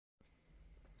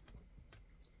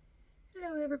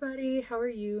Hello everybody, how are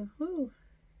you? Ooh,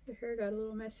 the hair got a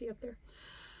little messy up there.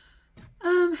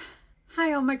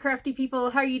 Hi all my crafty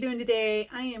people, how are you doing today?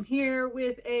 I am here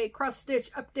with a cross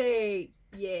stitch update.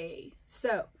 Yay.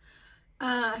 So,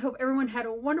 I hope everyone had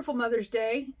a wonderful Mother's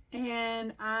Day,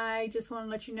 and I just want to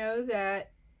let you know that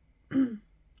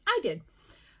I did.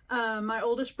 My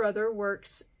oldest brother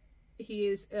works, he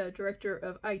is a director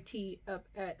of IT up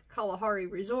at Kalahari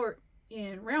Resort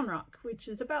in Round Rock, which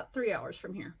is about 3 hours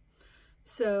from here.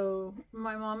 So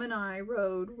my mom and I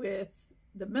rode with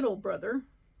the middle brother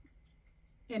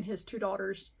and his two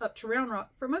daughters up to Round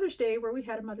Rock for Mother's Day, where we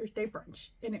had a Mother's Day brunch,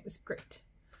 and it was great.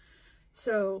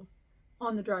 So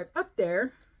on the drive up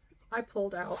there, I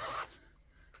pulled out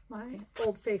my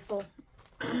Old Faithful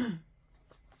 4th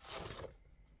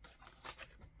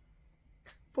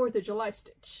of July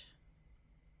stitch.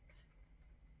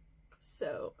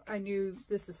 So I knew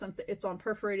this is something, it's on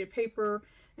perforated paper,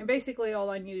 and basically all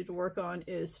I needed to work on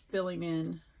is filling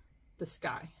in the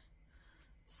sky.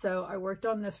 So I worked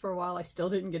on this for a while. I still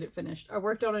didn't get it finished. I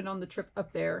worked on it on the trip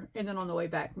up there, and then on the way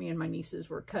back, me and my nieces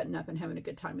were cutting up and having a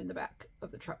good time in the back of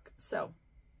the truck. So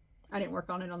I didn't work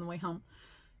on it on the way home,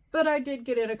 but I did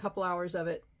get in a couple hours of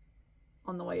it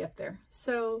on the way up there.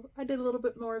 So I did a little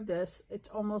bit more of this. It's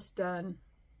almost done.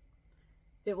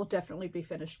 It will definitely be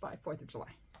finished by 4th of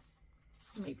July.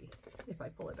 Maybe, if I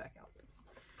pull it back out.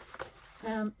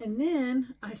 And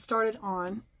then I started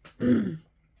on the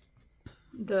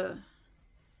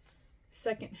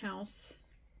second house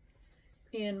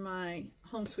in my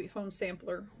Home Sweet Home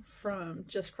sampler from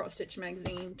Just Cross Stitch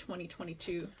Magazine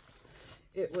 2022.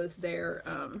 It was their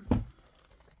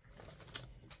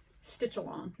stitch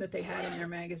along that they had in their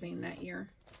magazine that year.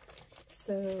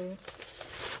 So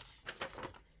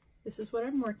this is what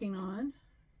I'm working on.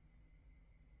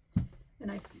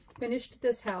 And I finished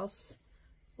this house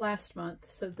last month,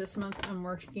 so this month I'm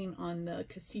working on the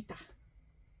casita.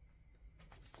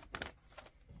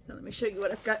 Now let me show you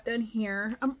what I've got done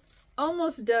here. I'm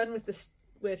almost done with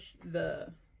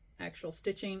the actual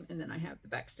stitching, and then I have the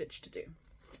back stitch to do.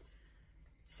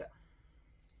 So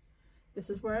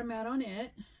this is where I'm at on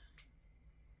it.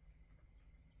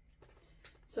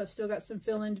 So I've still got some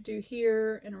fill in to do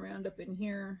here and around up in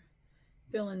here,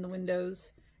 fill in the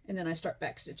windows, and then I start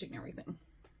back stitching everything.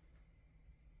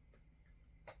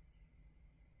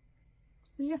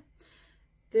 So yeah,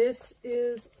 this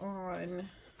is on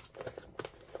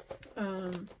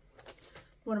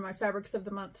one of my fabrics of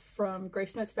the month from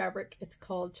Grace Notes Fabric. It's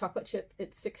called Chocolate Chip.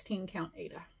 It's 16 count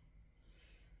Ada.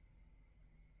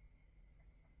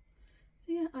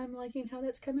 So yeah, I'm liking how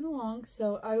that's coming along.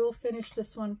 So I will finish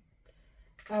this one.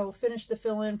 I will finish the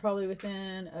fill in probably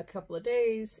within a couple of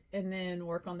days, and then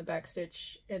work on the back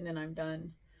stitch, and then I'm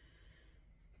done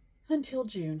until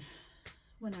June,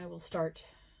 when I will start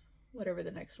whatever the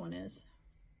next one is.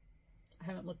 I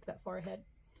haven't looked that far ahead.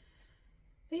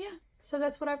 But yeah, so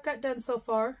that's what I've got done so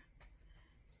far.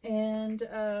 And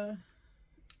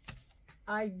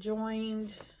I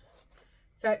joined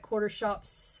Fat Quarter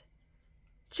Shop's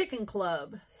Chicken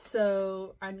Club,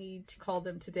 so I need to call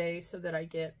them today so that I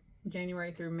get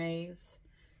January through May's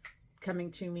coming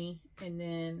to me, and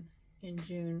then in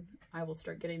June I will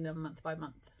start getting them month by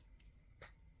month.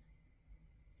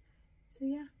 So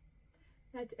yeah,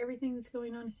 that's everything that's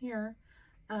going on here.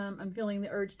 I'm feeling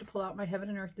the urge to pull out my Heaven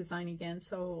and Earth design again,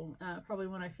 so probably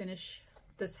when I finish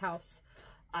this house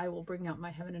I will bring out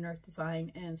my Heaven and Earth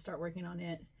design and start working on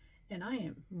it. And I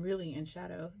am really in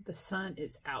shadow. The sun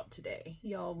is out today,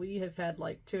 y'all. We have had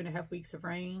like 2.5 weeks of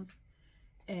rain,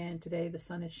 and today the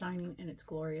sun is shining and it's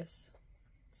glorious.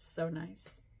 It's so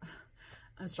nice.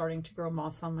 I'm starting to grow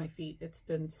moss on my feet. It's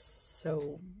been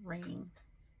so raining.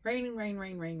 Rain.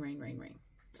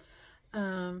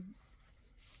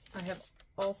 I have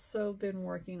also been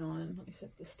working on, let me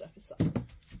set this stuff aside.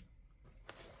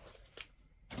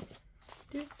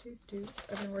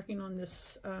 I've been working on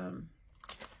this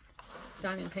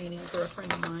diamond painting for a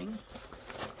friend of mine.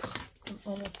 I'm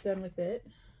almost done with it.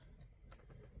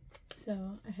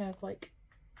 So I have like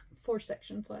 4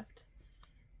 sections left.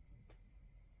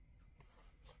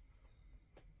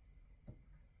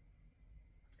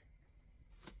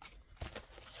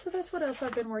 So that's what else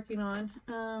I've been working on.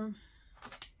 I'm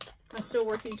still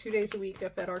working 2 days a week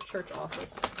up at our church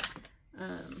office.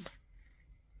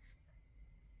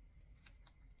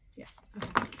 Yeah.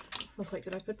 I was like,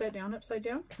 did I put that down upside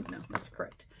down? No, that's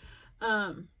correct.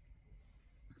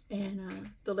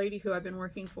 The lady who I've been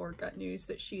working for got news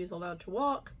that she is allowed to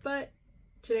walk, but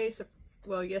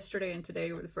yesterday and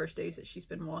today were the first days that she's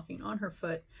been walking on her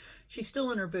foot. She's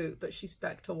still in her boot, but she's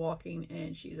back to walking,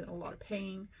 and she's in a lot of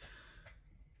pain.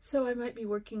 So I might be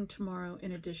working tomorrow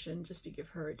in addition, just to give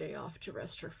her a day off to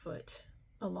rest her foot,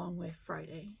 along with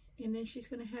Friday. And then she's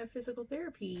going to have physical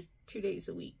therapy 2 days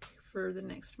a week for the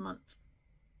next month.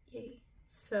 Yay.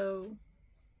 So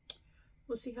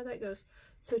we'll see how that goes.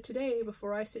 So today,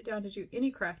 before I sit down to do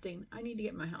any crafting, I need to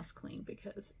get my house clean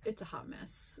because it's a hot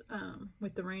mess.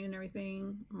 With the rain and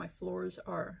everything, my floors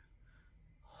are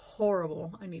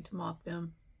horrible. I need to mop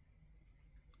them.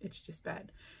 It's just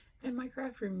bad. And my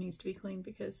craft room needs to be cleaned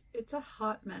because it's a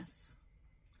hot mess.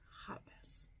 Hot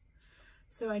mess.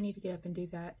 So I need to get up and do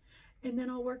that. And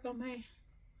then I'll work on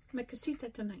my casita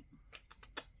tonight.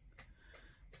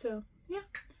 So, yeah.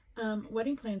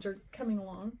 Wedding plans are coming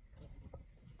along.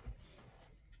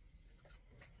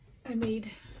 I made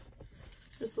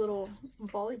this little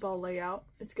volleyball layout.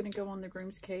 It's going to go on the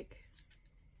groom's cake.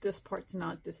 This part's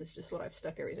not. This is just what I've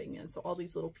stuck everything in. So all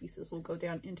these little pieces will go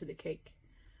down into the cake.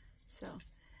 So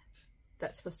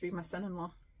that's supposed to be my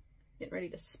son-in-law getting ready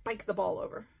to spike the ball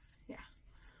over. Yeah.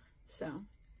 So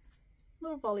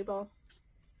little volleyball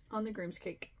on the groom's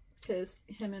cake because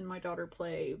him and my daughter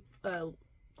play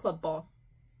club ball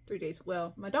 3 days.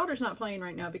 Well, my daughter's not playing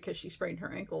right now because she sprained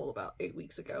her ankle about 8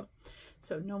 weeks ago.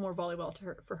 So no more volleyball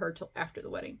for her till after the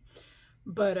wedding.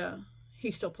 But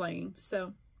he's still playing.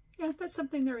 So yeah, that's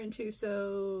something they're into.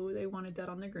 So they wanted that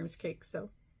on their groom's cake. So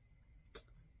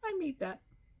I made that.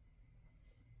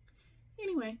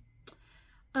 Anyway,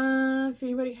 if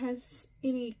anybody has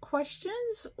any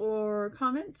questions or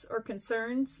comments or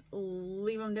concerns,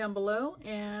 leave them down below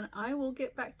and I will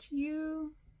get back to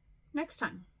you next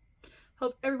time.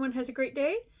 Hope everyone has a great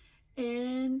day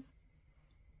and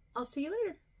I'll see you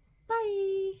later.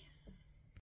 Bye.